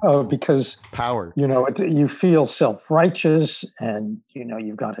 Oh, because power. You feel self-righteous, and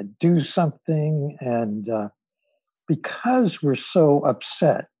you've got to do something, and because we're so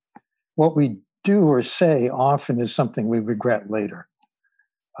upset, what we do or say often is something we regret later,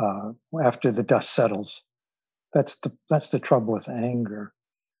 after the dust settles. That's the trouble with anger.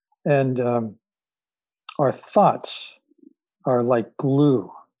 And our thoughts are like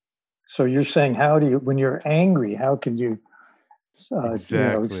glue. So you're saying, when you're angry, how can you,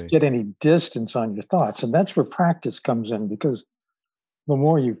 Exactly. get any distance on your thoughts? And that's where practice comes in, because the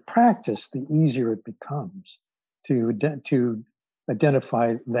more you practice, the easier it becomes to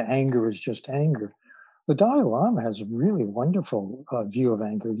identify the anger as just anger. The Dalai Lama has a really wonderful view of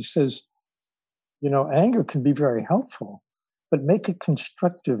anger. He says, anger can be very helpful, but make it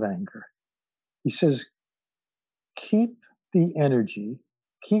constructive anger. He says, keep the energy,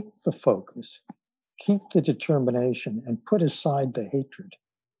 keep the focus, keep the determination, and put aside the hatred.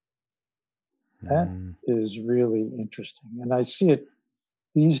 That is really interesting. And I see it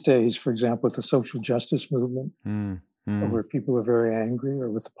these days, for example, with the social justice movement, where people are very angry, or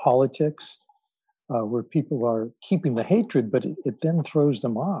with politics, where people are keeping the hatred, but it then throws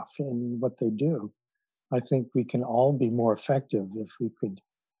them off in what they do. I think we can all be more effective if we could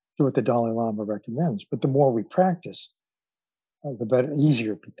do what the Dalai Lama recommends. But the more we practice, the better,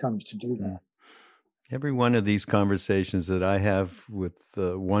 easier it becomes to do that. Every one of these conversations that I have with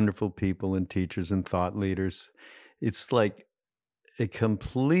wonderful people and teachers and thought leaders, it's like it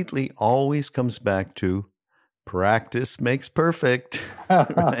completely always comes back to practice makes perfect.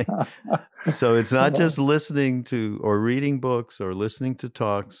 Right? So it's not just listening to or reading books or listening to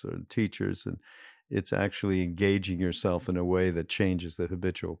talks or teachers, and it's actually engaging yourself in a way that changes the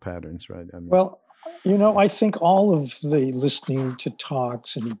habitual patterns, right? I mean, well, I think all of the listening to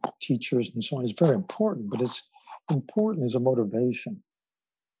talks and teachers and so on is very important, but it's important as a motivation.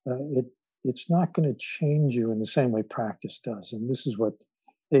 It's not going to change you in the same way practice does. And this is what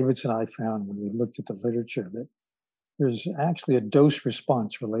Davidson and I found when we looked at the literature, that there's actually a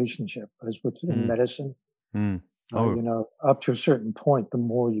dose-response relationship, as with in medicine. Up to a certain point, the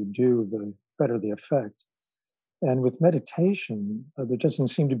more you do, the better the effect. And with meditation, there doesn't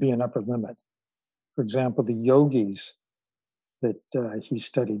seem to be an upper limit. For example, the yogis that he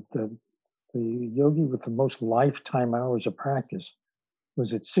studied, the yogi with the most lifetime hours of practice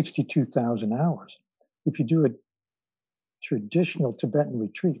was at 62,000 hours. If you do a traditional Tibetan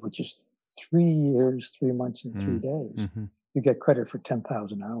retreat, which is 3 years, 3 months, and 3 days, you get credit for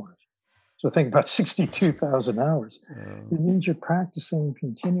 10,000 hours. So think about 62,000 hours. It means you're practicing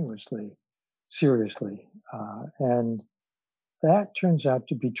continuously, seriously. And that turns out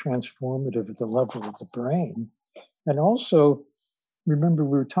to be transformative at the level of the brain. And also, remember,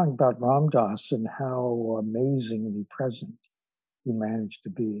 we were talking about Ram Dass and how amazingly present he managed to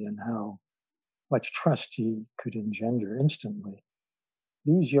be and how much trust he could engender instantly.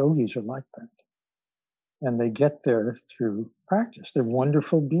 These yogis are like that. And they get there through practice. They're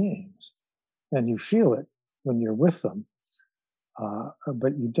wonderful beings. And you feel it when you're with them.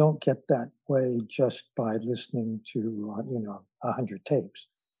 But you don't get that way just by listening to, 100 tapes.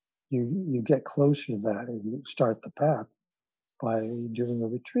 You get closer to that, and you start the path by doing a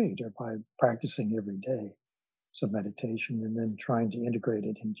retreat or by practicing every day some meditation and then trying to integrate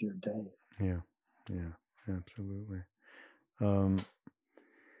it into your day. Yeah, absolutely.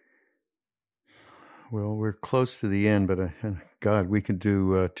 Well, we're close to the end, but God, we could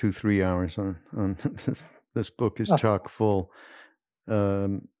do 2-3 hours on this. This book is chock full.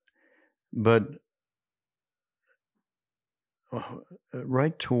 But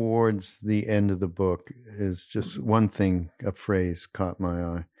right towards the end of the book is just one thing, a phrase caught my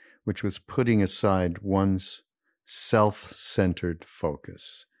eye, which was putting aside one's self-centered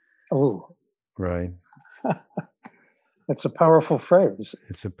focus. Oh. Right. It's a powerful phrase.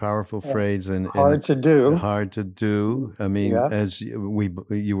 It's a powerful phrase, and hard to do. Hard to do. I mean, as we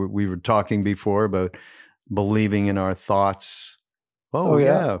were talking before about believing in our thoughts. Oh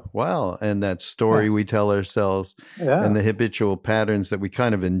yeah. Well, and that story we tell ourselves, and the habitual patterns that we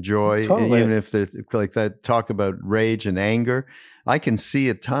kind of enjoy, even if like that talk about rage and anger. I can see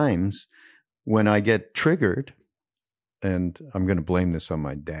at times when I get triggered, and I'm going to blame this on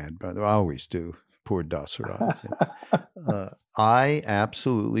my dad, but I always do. Poor Dasara. I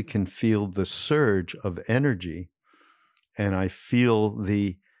absolutely can feel the surge of energy, and I feel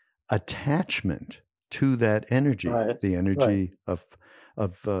the attachment to that energy, the energy of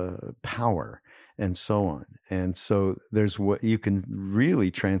power, and so on. And so there's what you can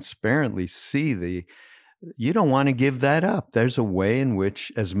really transparently see you don't want to give that up. There's a way in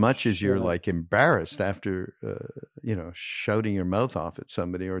which, as much as you're like embarrassed after, shouting your mouth off at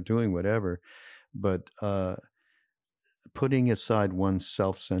somebody or doing whatever, but putting aside one's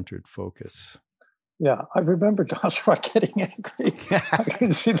self-centered focus. Yeah, I remember Dasra getting angry. I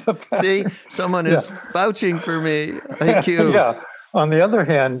can see the pattern. See, someone is vouching for me. Thank you. Yeah. On the other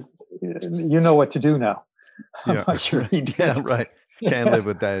hand, you know what to do now. I'm Yeah. not sure he did. Yeah, right. Can't live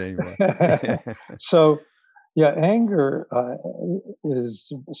with that anymore. So, yeah, anger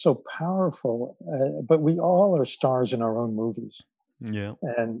is so powerful, but we all are stars in our own movies. Yeah.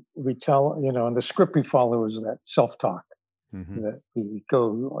 And we tell, and the script we follow is that self-talk Mm-hmm. that we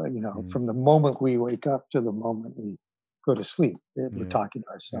go, from the moment we wake up to the moment we go to sleep. We're talking to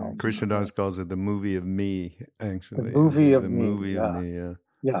ourselves. Krishna Das calls it the movie of me, actually. The movie of the me. movie of me, yeah.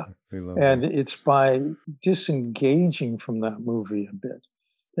 Yeah. I love And that. it's by disengaging from that movie a bit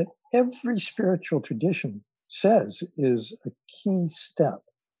that every spiritual tradition says is a key step.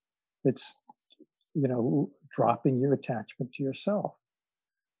 It's, dropping your attachment to yourself.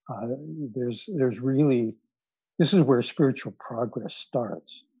 There's really, this is where spiritual progress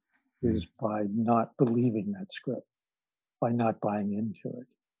starts, is by not believing that script, by not buying into it.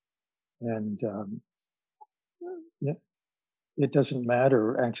 And it doesn't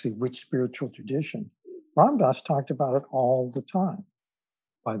matter actually which spiritual tradition. Ram Dass talked about it all the time,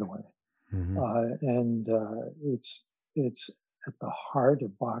 by the way. Mm-hmm. And it's at the heart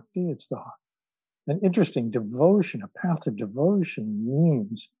of bhakti. It's an interesting devotion. A path of devotion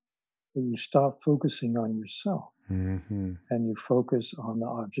means that you stop focusing on yourself and you focus on the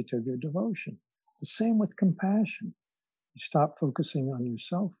object of your devotion. The same with compassion. You stop focusing on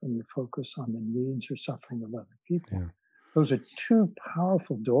yourself and you focus on the needs or suffering of other people. Yeah. Those are two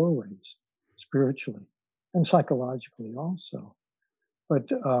powerful doorways, spiritually and psychologically also.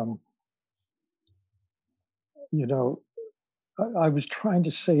 But, I was trying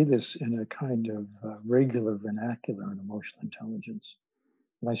to say this in a kind of regular vernacular in emotional intelligence.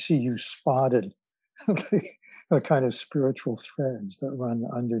 And I see you spotted the kind of spiritual threads that run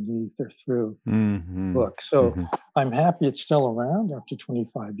underneath or through the book. So I'm happy it's still around after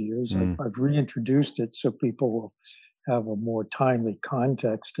 25 years. I've reintroduced it so people will have a more timely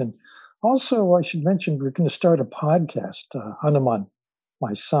context. And also, I should mention, we're going to start a podcast, Hanuman,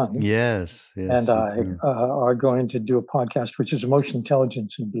 my son. Yes. And I are going to do a podcast, which is emotional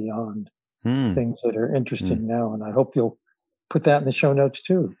intelligence and beyond, things that are interesting now. And I hope you'll put that in the show notes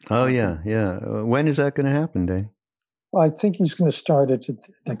too. Oh, yeah. When is that going to happen, Dave? Well, I think he's going to start it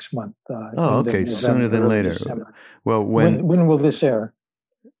next month. Okay. Sooner than later. December. Well, when will this air?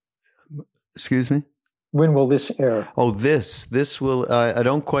 Excuse me? When will this air? Oh, this will, I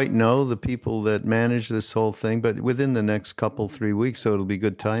don't quite know the people that manage this whole thing, but within the next 3 weeks, so it'll be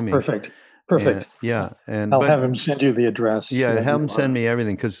good timing. Perfect. And I'll have him send you the address. Yeah, have him send me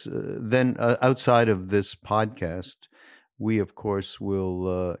everything, because then outside of this podcast, we of course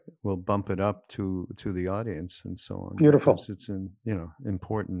will bump it up to the audience and so on. Beautiful. Because it's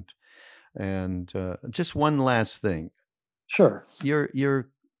important. And just one last thing. Sure.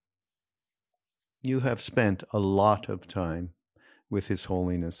 You have spent a lot of time with His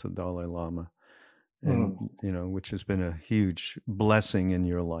Holiness the Dalai Lama, and which has been a huge blessing in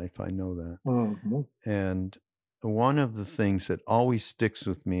your life. I know that. And one of the things that always sticks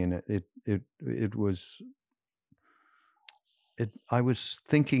with me, and I was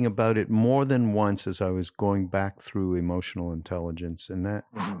thinking about it more than once as I was going back through emotional intelligence, and that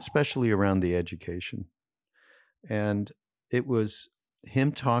especially around the education. And it was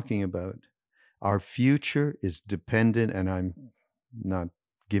him talking about our future is dependent, and I'm not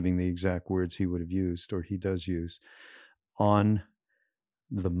giving the exact words he would have used or he does use, on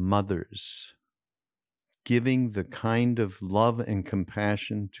the mothers giving the kind of love and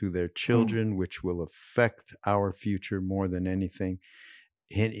compassion to their children, which will affect our future more than anything.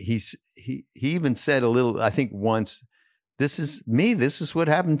 He even said a little, I think once, this is me. This is what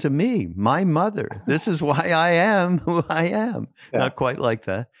happened to me, my mother. This is why I am who I am. Yeah. Not quite like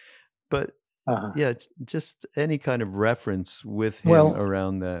that, but just any kind of reference with him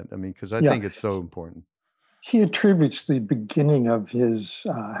around that. I mean, because I think it's so important. He attributes the beginning of his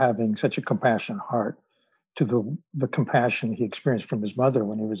having such a compassionate heart to the compassion he experienced from his mother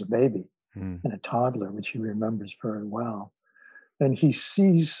when he was a baby and a toddler, which he remembers very well. And he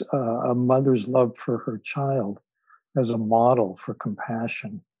sees a mother's love for her child as a model for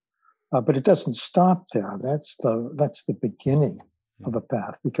compassion. But it doesn't stop there. That's the beginning of a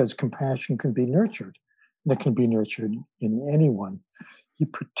path, because compassion can be nurtured. And it can be nurtured in anyone. He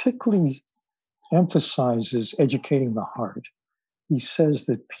particularly emphasizes educating the heart. He says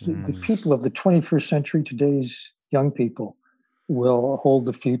that the people of the 21st century, today's young people, will hold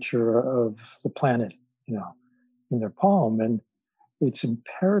the future of the planet, in their palm. And it's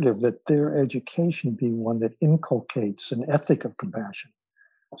imperative that their education be one that inculcates an ethic of compassion.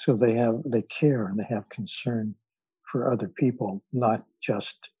 So they care and they have concern for other people, not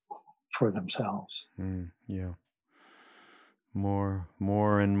just for themselves. More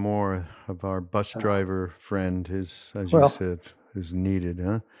and more of our bus driver friend is, as you Well, said, is needed,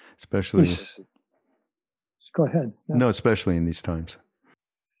 huh? Especially, go ahead. Yeah. No, especially in these times.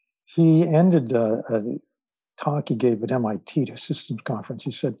 He ended a talk he gave at MIT to systems conference.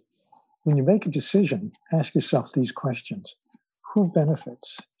 He said, when you make a decision, ask yourself these questions. Who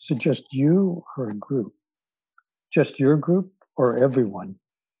benefits? Is it just you or a group? Just your group or everyone?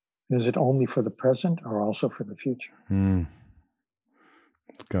 Is it only for the present or also for the future?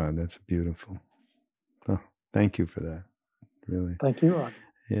 God, that's beautiful. Oh, thank you for that. Really. Thank you, Rod.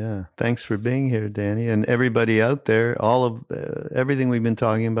 Yeah. Thanks for being here, Danny. And everybody out there, all of everything we've been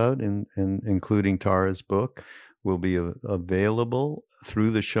talking about, and including Tara's book, will be available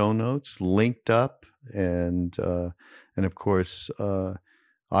through the show notes, linked up. And of course,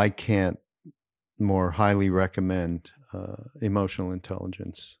 I can't more highly recommend Emotional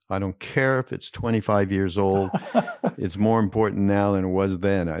Intelligence. I don't care if it's 25 years old. It's more important now than it was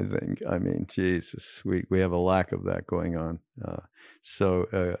then, I think. I mean, Jesus, we have a lack of that going on.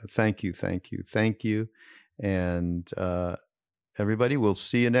 So thank you. And everybody, we'll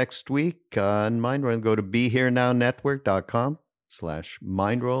see you next week on Mindrolling. Go to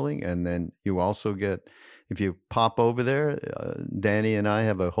BeHereNowNetwork.com/mindrolling. And then you also get, if you pop over there, Danny and I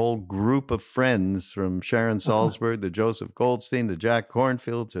have a whole group of friends, from Sharon Salzberg to Joseph Goldstein to Jack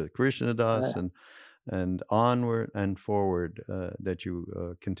Cornfield to Krishna Das and onward and forward that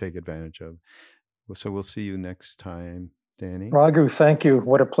you can take advantage of. So we'll see you next time, Danny. Raghu, thank you.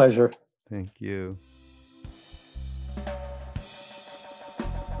 What a pleasure. Thank you.